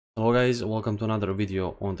Hello guys, welcome to another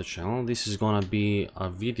video on the channel. This is gonna be a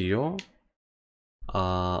video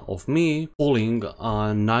of me pulling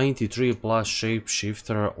a 93 plus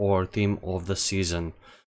shapeshifter or team of the season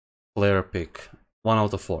player pick. 1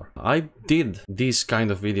 out of 4. I did these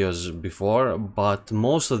kind of videos before, but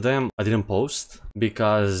most of them I didn't post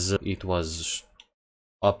because it was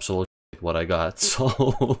absolutely what I got.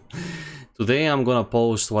 So today I'm gonna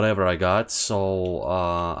post whatever I got. So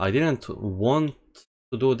I didn't want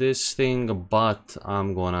to do this thing, but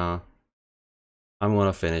I'm gonna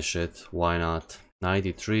finish it. Why not?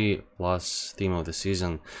 93 plus team of the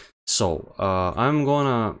season. So I'm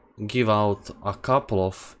gonna give out a couple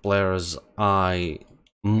of players I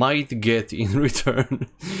might get in return.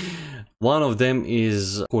 One of them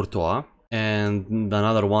is Courtois and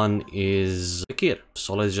another one is Kir.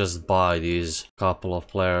 So let's just buy these couple of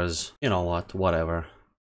players. You know what, whatever.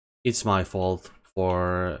 It's my fault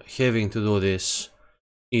for having to do this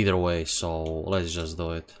either way, so let's just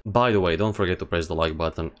do it. By the way, don't forget to press the like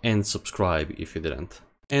button and subscribe if you didn't.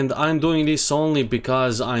 And I'm doing this only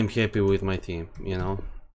because I'm happy with my team, you know,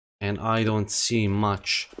 and I don't see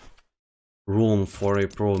much room for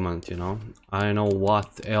improvement, you know. I know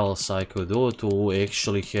what else I could do to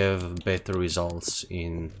actually have better results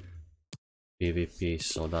in PvP,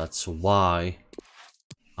 so that's why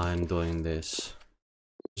I'm doing this.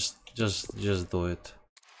 Just do it.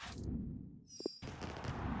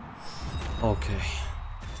 Okay,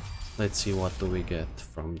 let's see what do we get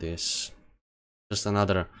from this. Just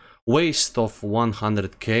another waste of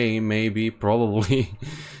 100k, maybe, probably.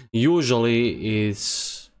 Usually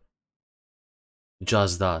it's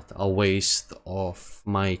just that, a waste of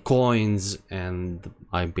my coins and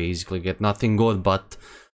I basically get nothing good, but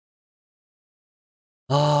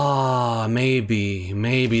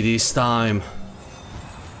maybe this time.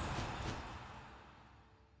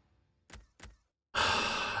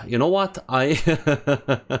 You know what, I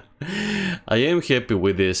am happy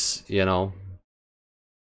with this, you know.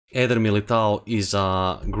 Eder Militao is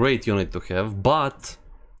a great unit to have, but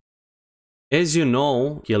as you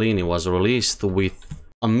know, Chiellini was released with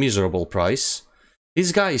a miserable price.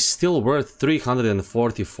 This guy is still worth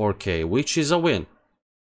 344k, which is a win.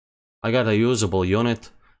 I got a usable unit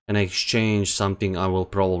and I exchanged something I will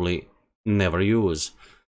probably never use.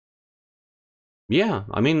 Yeah,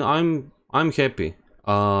 I mean, I'm happy.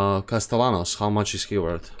 Castellanos, how much is he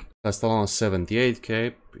worth? Castellanos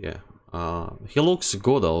 78k, yeah. He looks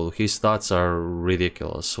good though, his stats are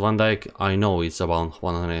ridiculous. Van Dijk, I know it's about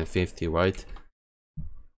 150, right?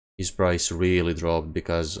 His price really dropped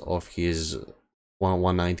because of his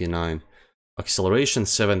 199. Acceleration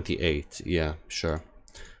 78, yeah, sure.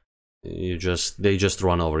 They just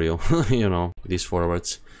run over you, you know, these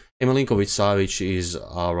forwards. Milinkovic-Savic is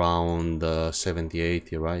around 70,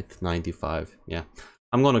 80, right? 95, yeah.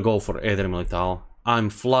 I'm gonna go for Eder Militao. I'm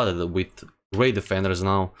flooded with great defenders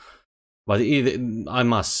now, but I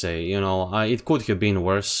must say, you know, it could have been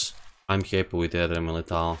worse. I'm happy with Eder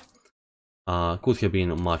Militao. Could have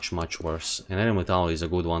been much worse, and Eder Militao is a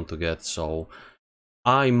good one to get, so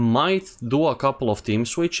I might do a couple of team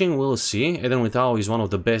switching, we'll see. Eder Militao is one of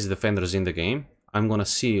the best defenders in the game. I'm gonna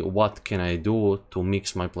see what can I do to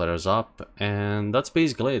mix my players up, and that's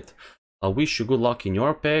basically it. I wish you good luck in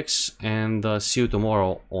your packs, and see you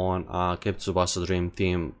tomorrow on Captain Tsubasa Dream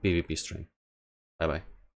Team PvP stream. Bye bye.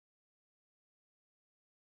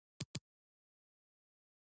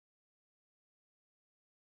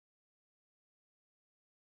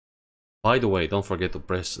 By the way, don't forget to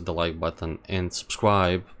press the like button and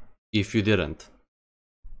subscribe if you didn't.